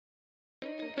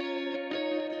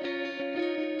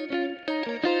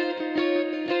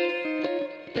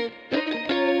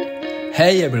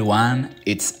Hey everyone,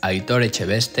 it's Aitor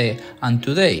Echeveste, and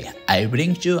today I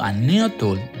bring you a new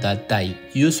tool that I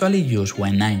usually use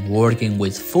when I'm working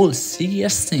with full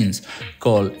suggestions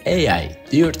called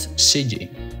aeDirtCG.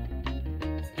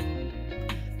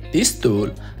 This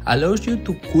tool allows you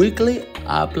to quickly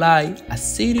apply a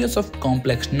series of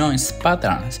complex noise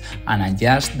patterns and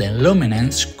adjust the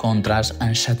luminance, contrast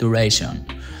and saturation.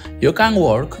 You can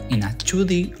work in a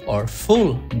 2D or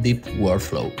full deep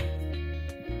workflow.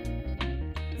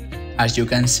 As you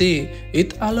can see,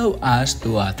 it allows us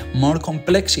to add more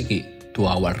complexity to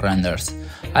our renders.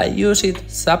 I use it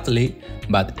subtly,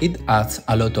 but it adds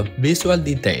a lot of visual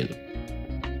detail.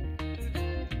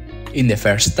 In the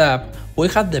first step, we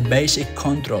have the basic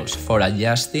controls for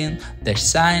adjusting the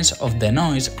size of the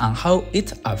noise and how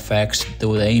it affects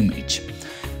to the image.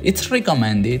 It's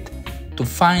recommended to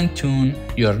fine-tune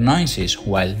your noises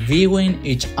while viewing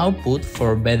each output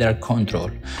for better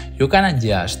control. You can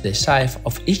adjust the size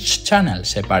of each channel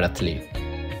separately.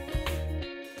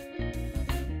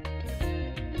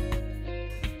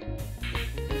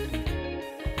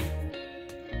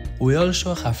 We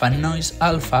also have a noise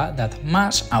alpha that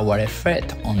masks our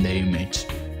effect on the image.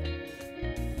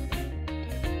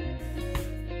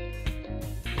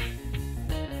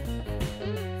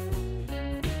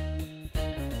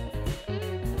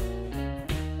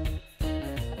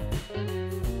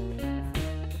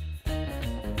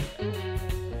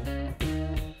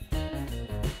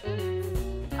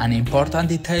 An important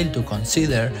detail to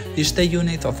consider is the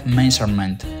unit of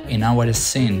measurement in our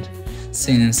scene.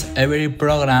 Since every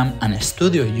program and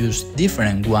studio use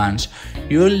different ones,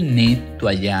 you'll need to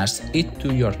adjust it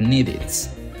to your needs.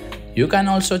 You can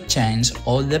also change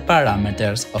all the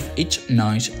parameters of each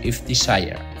noise if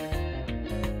desired.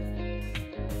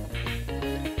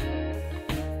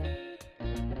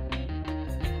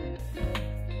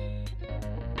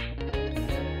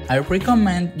 I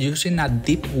recommend using a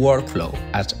deep workflow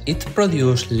as it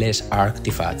produces less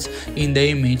artifacts in the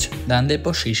image than the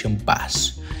position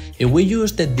pass. If we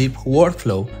use the deep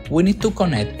workflow, we need to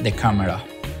connect the camera.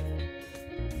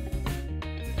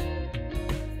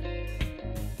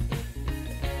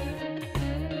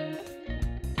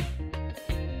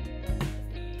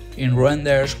 In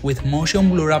renders with motion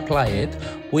blur applied,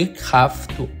 we have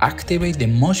to activate the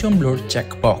motion blur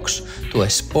checkbox to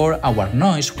export our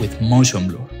noise with motion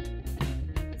blur.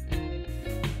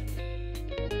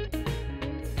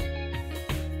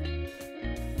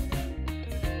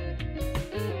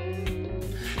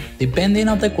 Depending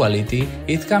on the quality,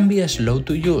 it can be slow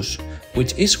to use,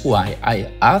 which is why I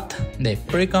add the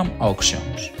precomp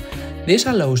options. This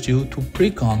allows you to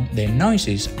precomp the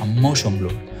noises and motion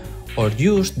blur, or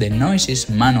use the noises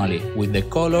manually with the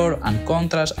color and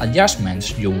contrast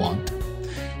adjustments you want.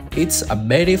 It's a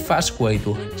very fast way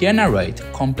to generate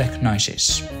complex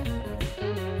noises.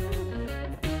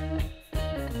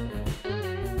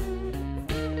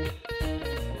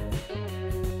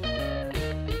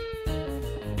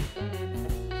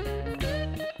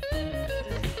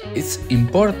 It's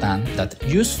important that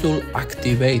you should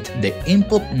activate the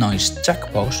input noise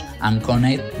checkbox and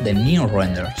connect the new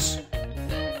renders.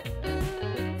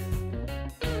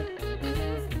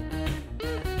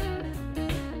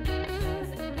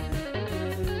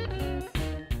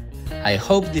 I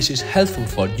hope this is helpful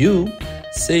for you.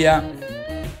 See ya!